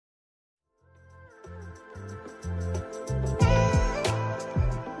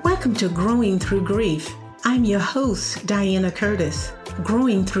Welcome to Growing Through Grief. I'm your host, Diana Curtis.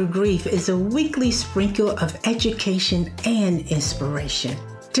 Growing Through Grief is a weekly sprinkle of education and inspiration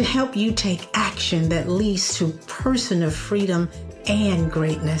to help you take action that leads to personal freedom and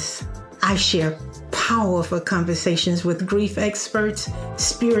greatness. I share powerful conversations with grief experts,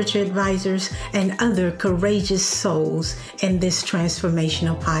 spiritual advisors, and other courageous souls in this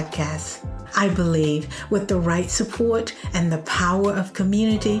transformational podcast. I believe with the right support and the power of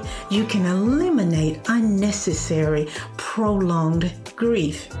community, you can eliminate unnecessary, prolonged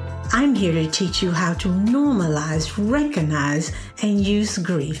grief. I'm here to teach you how to normalize, recognize, and use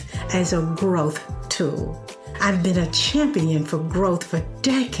grief as a growth tool. I've been a champion for growth for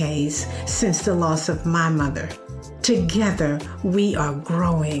decades since the loss of my mother. Together, we are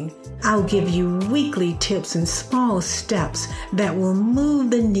growing. I'll give you weekly tips and small steps that will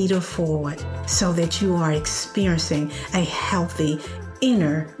move the needle forward so that you are experiencing a healthy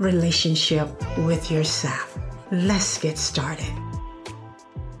inner relationship with yourself. Let's get started.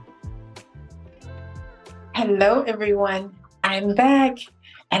 Hello, everyone. I'm back,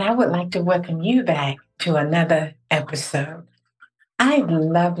 and I would like to welcome you back to another episode. I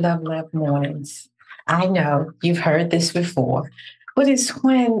love mornings. I know you've heard this before, but it's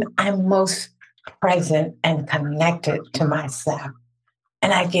when I'm most present and connected to myself.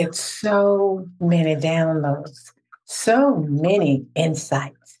 And I get so many downloads, so many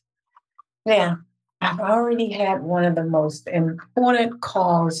insights. Now, I've already had one of the most important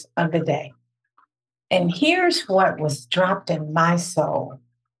calls of the day. And here's what was dropped in my soul.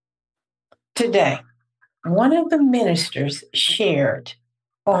 Today, one of the ministers shared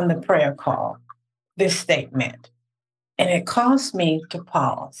on the prayer call this statement, and it caused me to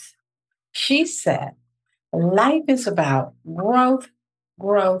pause. She said, life is about growth,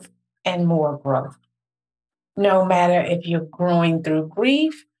 and more growth. No matter if you're growing through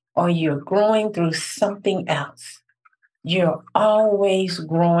grief or you're growing through something else, you're always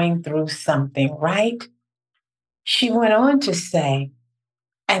growing through something, right? She went on to say,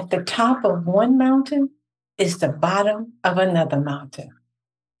 at the top of one mountain is the bottom of another mountain.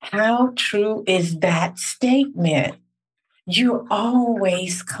 How true is that statement? You're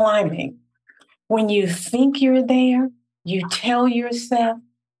always climbing. When you think you're there, you tell yourself,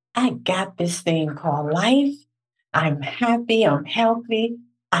 I got this thing called life. I'm happy, I'm healthy,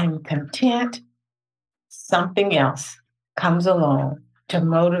 I'm content. Something else comes along to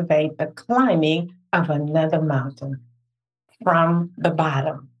motivate the climbing of another mountain from the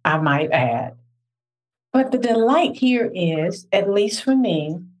bottom, I might add. But the delight here is, at least for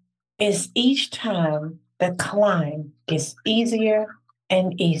me, is each time the climb gets easier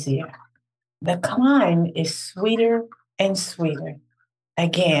and easier. The climb is sweeter and sweeter.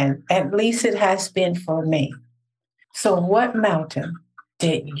 Again, at least it has been for me. So what mountain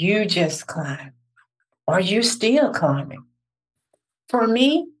did you just climb? Or you still climbing? For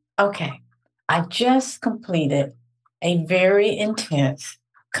me, I just completed a very intense,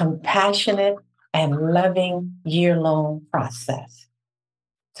 compassionate, and loving year-long process.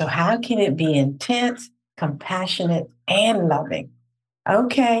 So how can it be intense, compassionate, and loving?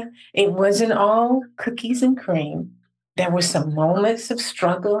 It wasn't all cookies and cream. There were some moments of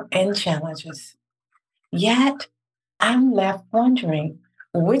struggle and challenges. Yet, I'm left wondering,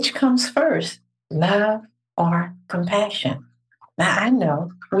 which comes first, love or compassion? Now, I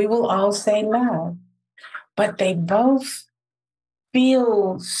know we will all say love, but they both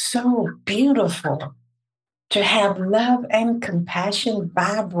feel so beautiful. To have love and compassion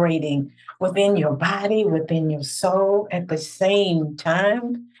vibrating within your body, within your soul at the same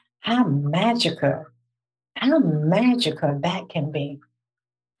time, how magical that can be.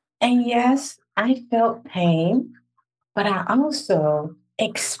 And yes, I felt pain, but I also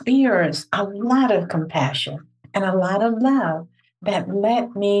experienced a lot of compassion and a lot of love that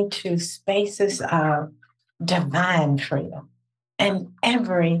led me to spaces of divine freedom in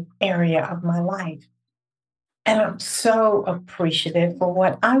every area of my life. And I'm so appreciative for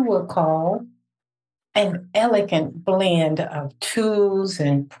what I will call an elegant blend of tools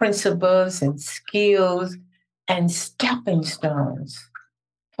and principles and skills and stepping stones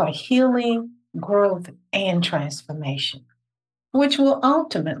for healing, growth, and transformation, which is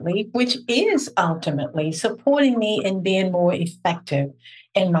ultimately supporting me in being more effective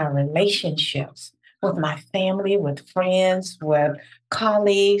in my relationships with my family, with friends, with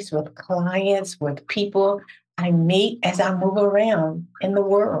colleagues, with clients, with people I meet as I move around in the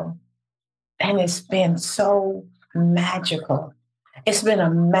world. And it's been so magical. It's been a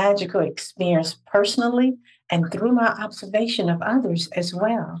magical experience personally and through my observation of others as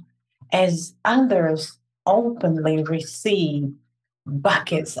well, as others openly receive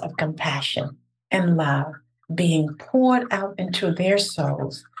buckets of compassion and love being poured out into their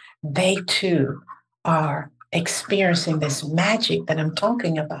souls, they too are experiencing this magic that I'm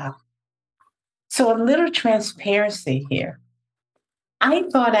talking about. So, a little transparency here. I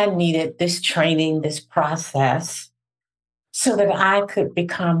thought I needed this training, this process, so that I could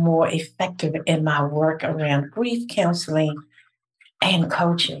become more effective in my work around grief counseling and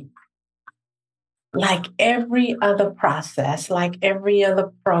coaching. Like every other process, like every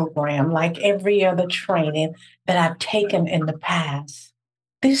other program, like every other training that I've taken in the past,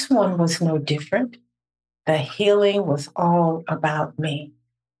 this one was no different. The healing was all about me.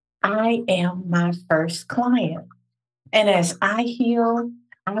 I am my first client. And as I heal,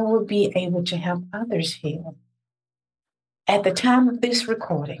 I will be able to help others heal. At the time of this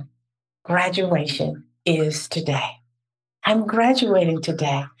recording, graduation is today. I'm graduating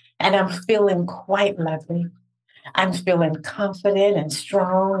today and I'm feeling quite lovely. I'm feeling confident and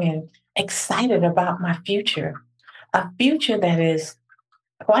strong and excited about my future, a future that is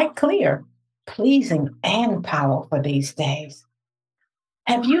quite clear, pleasing, and powerful these days.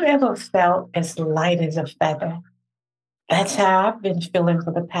 Have you ever felt as light as a feather? That's how I've been feeling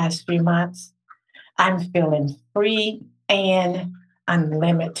for the past few months. I'm feeling free and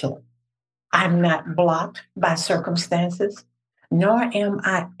unlimited. I'm not blocked by circumstances, nor am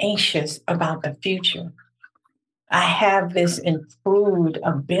I anxious about the future. I have this improved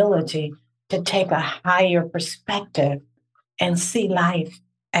ability to take a higher perspective and see life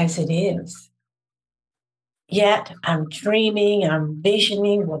as it is. Yet I'm dreaming, I'm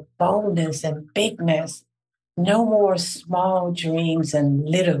visioning with boldness and bigness. No more small dreams and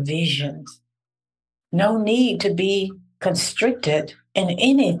little visions. No need to be constricted in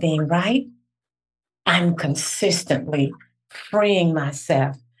anything, right? I'm consistently freeing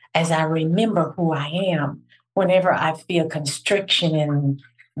myself as I remember who I am. Whenever I feel constriction and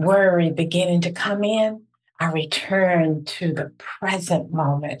worry beginning to come in, I return to the present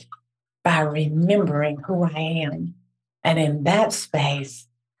moment by remembering who I am. And in that space,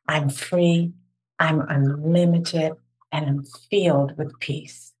 I'm free, I'm unlimited, and I'm filled with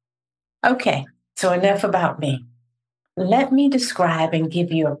peace. Okay, so enough about me. Let me describe and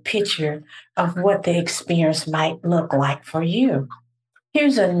give you a picture of what the experience might look like for you.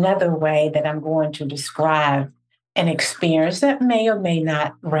 Here's another way that I'm going to describe an experience that may or may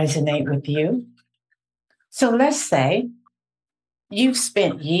not resonate with you. So let's say you've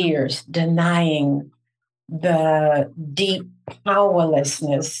spent years denying the deep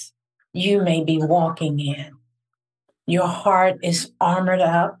powerlessness you may be walking in. Your heart is armored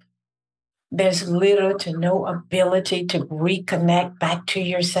up. There's little to no ability to reconnect back to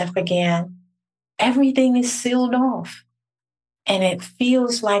yourself again. Everything is sealed off. And it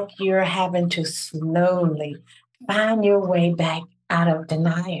feels like you're having to slowly find your way back out of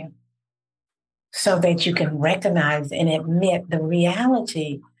denial so that you can recognize and admit the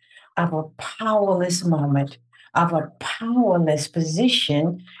reality of a powerless moment, of a powerless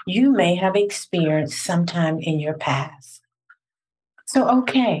position you may have experienced sometime in your past. So,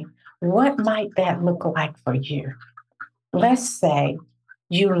 okay, what might that look like for you? Let's say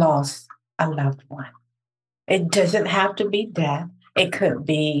you lost a loved one. It doesn't have to be death. It could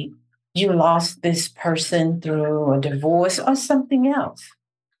be you lost this person through a divorce or something else.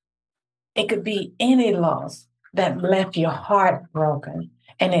 It could be any loss that left your heart broken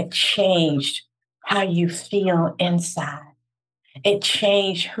and it changed how you feel inside. It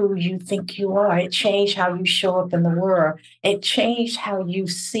changed who you think you are. It changed how you show up in the world. It changed how you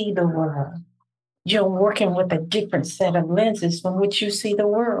see the world. You're working with a different set of lenses from which you see the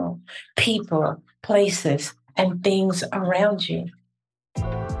world, people, places, and things around you.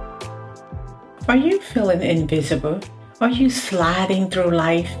 Are you feeling invisible? Are you sliding through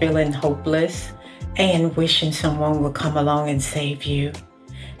life feeling hopeless and wishing someone will come along and save you?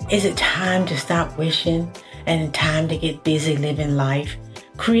 Is it time to stop wishing and time to get busy living life,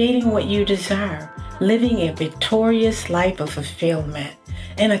 creating what you desire, living a victorious life of fulfillment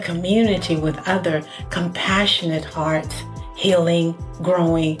in a community with other compassionate hearts, healing,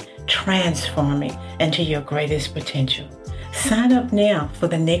 growing, transforming into your greatest potential? Sign up now for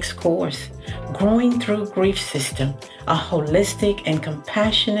the next course, Growing Through Grief System, a holistic and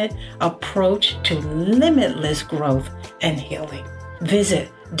compassionate approach to limitless growth and healing.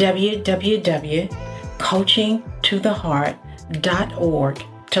 Visit www.coachingtotheheart.org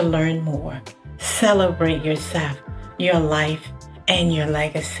to learn more. Celebrate yourself, your life, and your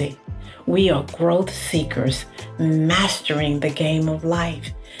legacy. We are growth seekers, mastering the game of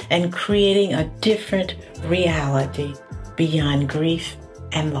life and creating a different reality beyond grief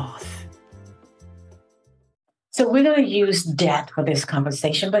and loss. So we're going to use death for this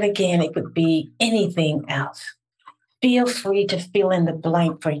conversation, but again, it could be anything else. Feel free to fill in the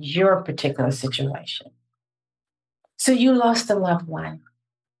blank for your particular situation. So you lost a loved one.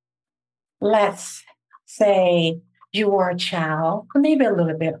 Let's say you were a child, maybe a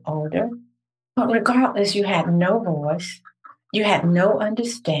little bit older, but regardless, you had no voice, you had no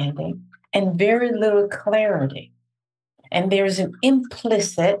understanding, and very little clarity. And there's an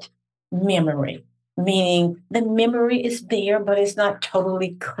implicit memory, meaning the memory is there, but it's not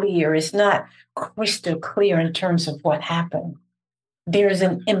totally clear. It's not crystal clear in terms of what happened. There's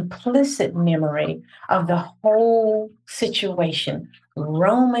an implicit memory of the whole situation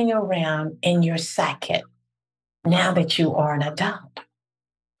roaming around in your psyche now that you are an adult.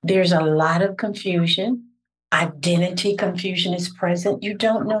 There's a lot of confusion. Identity confusion is present. You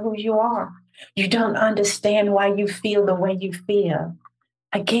don't know who you are. You don't understand why you feel the way you feel.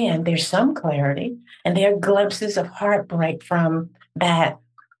 Again, there's some clarity, and there are glimpses of heartbreak from that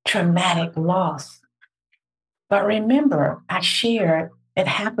traumatic loss. But remember, I shared it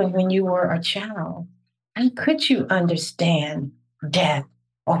happened when you were a child. How could you understand death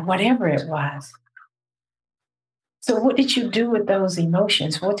or whatever it was? So, what did you do with those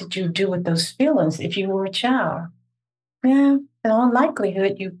emotions? What did you do with those feelings if you were a child? Yeah, in all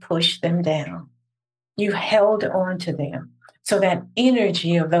likelihood, you pushed them down. You held on to them. So that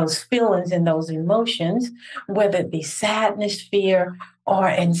energy of those feelings and those emotions, whether it be sadness, fear, or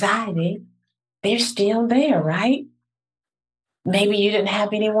anxiety, they're still there, right? Maybe you didn't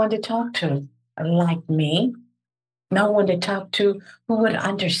have anyone to talk to, like me, no one to talk to who would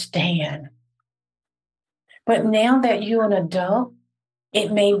understand. But now that you're an adult,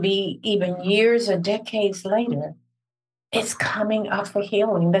 it may be even years or decades later, it's coming up for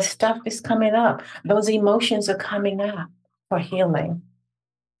healing. The stuff is coming up. Those emotions are coming up for healing.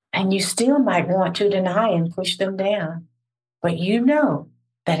 And you still might want to deny and push them down. But you know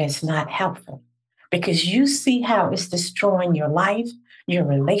that it's not helpful because you see how it's destroying your life, your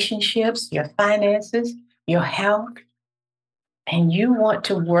relationships, your finances, your health. And you want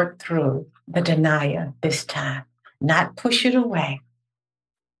to work through the denial this time, not push it away.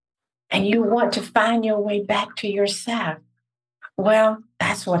 And you want to find your way back to yourself. Well,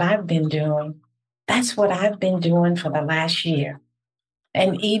 that's what I've been doing. That's what I've been doing for the last year.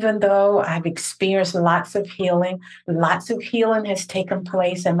 And even though I've experienced lots of healing has taken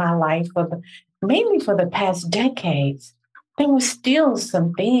place in my life mainly for the past decades, there were still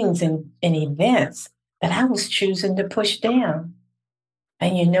some things and events that I was choosing to push down.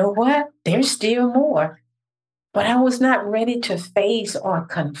 And you know what? There's still more. But I was not ready to face or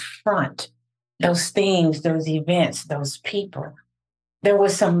confront those things, those events, those people. There were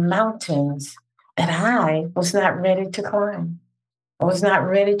some mountains that I was not ready to climb. I was not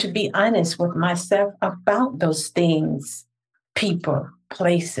ready to be honest with myself about those things, people,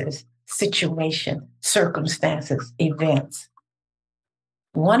 places, situation, circumstances, events.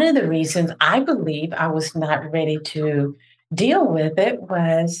 One of the reasons I believe I was not ready to deal with it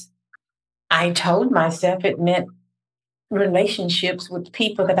was I told myself it meant relationships with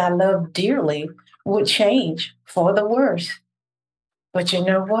people that I love dearly would change for the worse. But you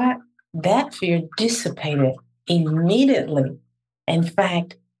know what? That fear dissipated immediately. In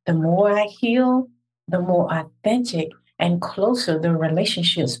fact, the more I healed, the more authentic and closer the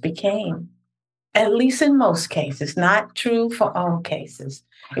relationships became. At least in most cases, not true for all cases.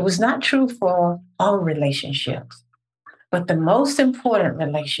 It was not true for all relationships. But the most important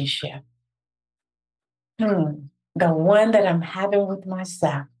relationship, the one that I'm having with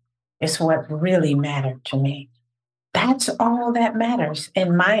myself, is what really mattered to me. That's all that matters,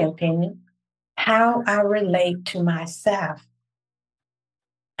 in my opinion, how I relate to myself.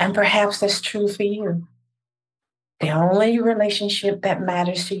 And perhaps that's true for you. The only relationship that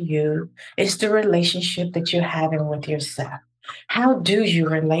matters to you is the relationship that you're having with yourself. How do you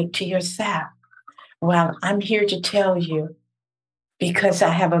relate to yourself? Well, I'm here to tell you because I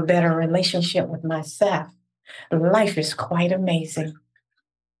have a better relationship with myself. Life is quite amazing.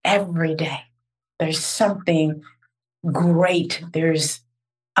 Every day, there's something great. There's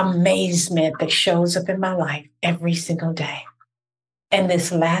amazement that shows up in my life every single day. And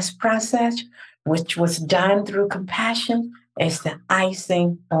this last process, which was done through compassion, is the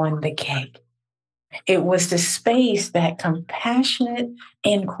icing on the cake. It was the space that compassionate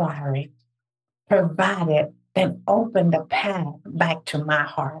inquiry provided that opened the path back to my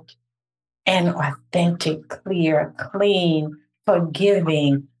heart. An authentic, clear, clean,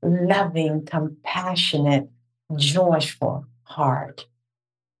 forgiving, loving, compassionate, joyful heart.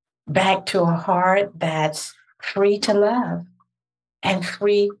 Back to a heart that's free to love and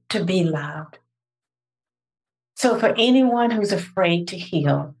free to be loved. So for anyone who's afraid to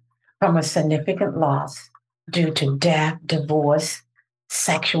heal from a significant loss due to death, divorce,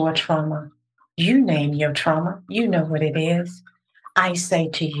 sexual trauma, you name your trauma, you know what it is. I say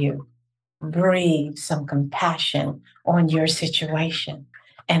to you, breathe some compassion on your situation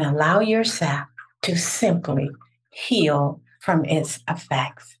and allow yourself to simply heal from its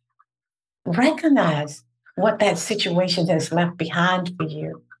effects. Recognize what that situation has left behind for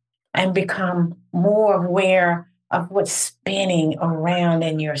you and become more aware of what's spinning around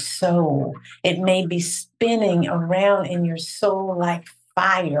in your soul. It may be spinning around in your soul like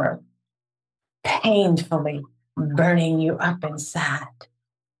fire, painfully burning you up inside.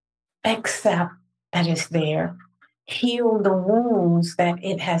 Accept that it's there. Heal the wounds that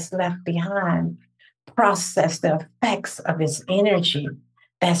it has left behind. Process the effects of its energy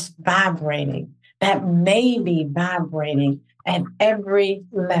that's vibrating, that may be vibrating at every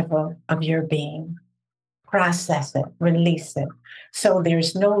level of your being. Process it, release it. So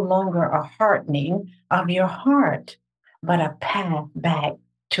there's no longer a hardening of your heart, but a path back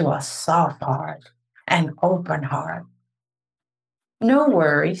to a soft heart, an open heart. No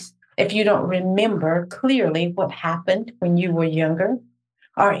worries if you don't remember clearly what happened when you were younger,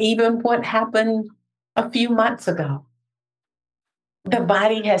 or even what happened a few months ago. The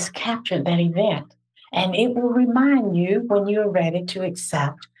body has captured that event, and it will remind you when you're ready to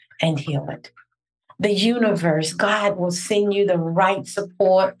accept and heal it. The universe, God will send you the right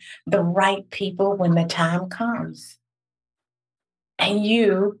support, the right people when the time comes. And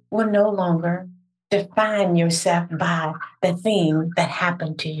you will no longer define yourself by the thing that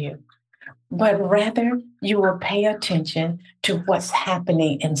happened to you, but rather you will pay attention to what's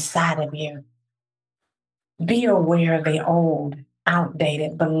happening inside of you. Be aware of the old,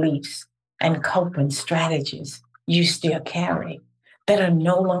 outdated beliefs and coping strategies you still carry that are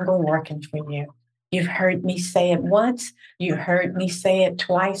no longer working for you. You've heard me say it once, you heard me say it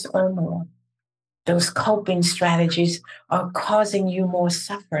twice or more. Those coping strategies are causing you more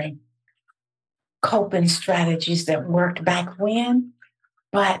suffering. Coping strategies that worked back when,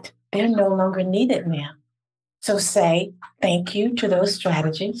 but they're no longer needed now. So say thank you to those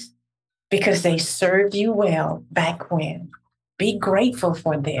strategies because they served you well back when. Be grateful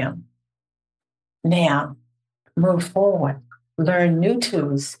for them. Now, move forward. Learn new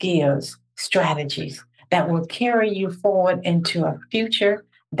tools, skills, strategies that will carry you forward into a future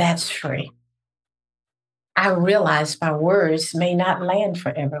that's free. I realize my words may not land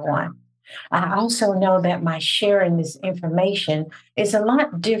for everyone. I also know that my sharing this information is a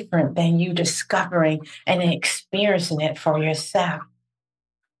lot different than you discovering and experiencing it for yourself.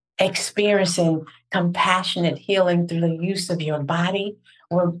 Experiencing compassionate healing through the use of your body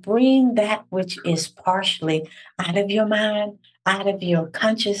will bring that which is partially out of your mind, out of your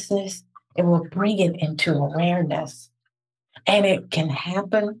consciousness. It will bring it into awareness. And it can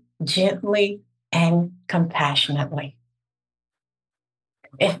happen gently and compassionately.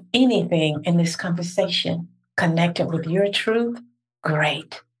 If anything in this conversation connected with your truth,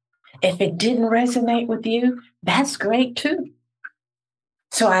 great. If it didn't resonate with you, that's great too.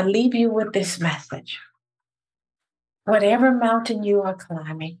 So I leave you with this message. Whatever mountain you are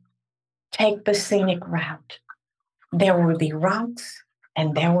climbing, take the scenic route. There will be rocks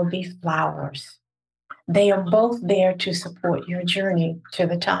and there will be flowers. They are both there to support your journey to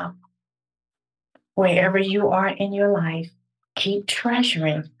the top. Wherever you are in your life, keep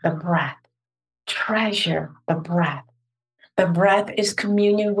treasuring the breath. Treasure the breath. The breath is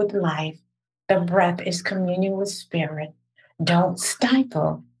communion with life. The breath is communion with spirit. Don't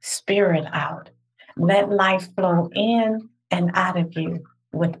stifle spirit out. Let life flow in and out of you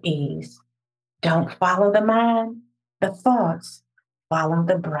with ease. Don't follow the mind, the thoughts. Follow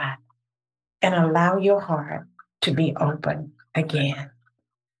the breath and allow your heart to be open again.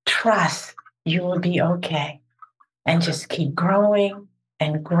 Trust you will be okay and just keep growing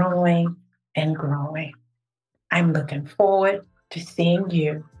and growing and growing. I'm looking forward to seeing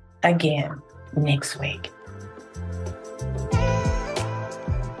you again next week.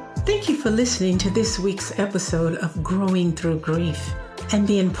 Thank you for listening to this week's episode of Growing Through Grief and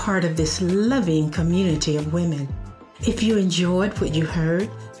being part of this loving community of women. If you enjoyed what you heard,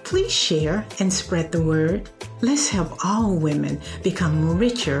 please share and spread the word. Let's help all women become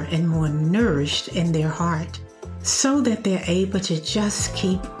richer and more nourished in their heart so that they're able to just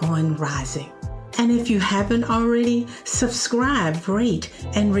keep on rising. And if you haven't already, subscribe, rate,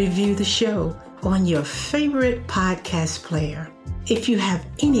 and review the show on your favorite podcast player. If you have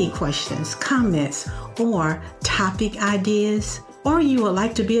any questions, comments, or topic ideas, or you would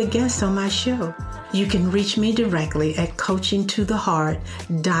like to be a guest on my show, you can reach me directly at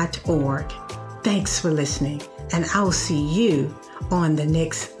coachingtotheheart.org. Thanks for listening, and I will see you on the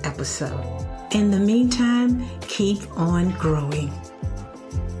next episode. In the meantime, keep on growing.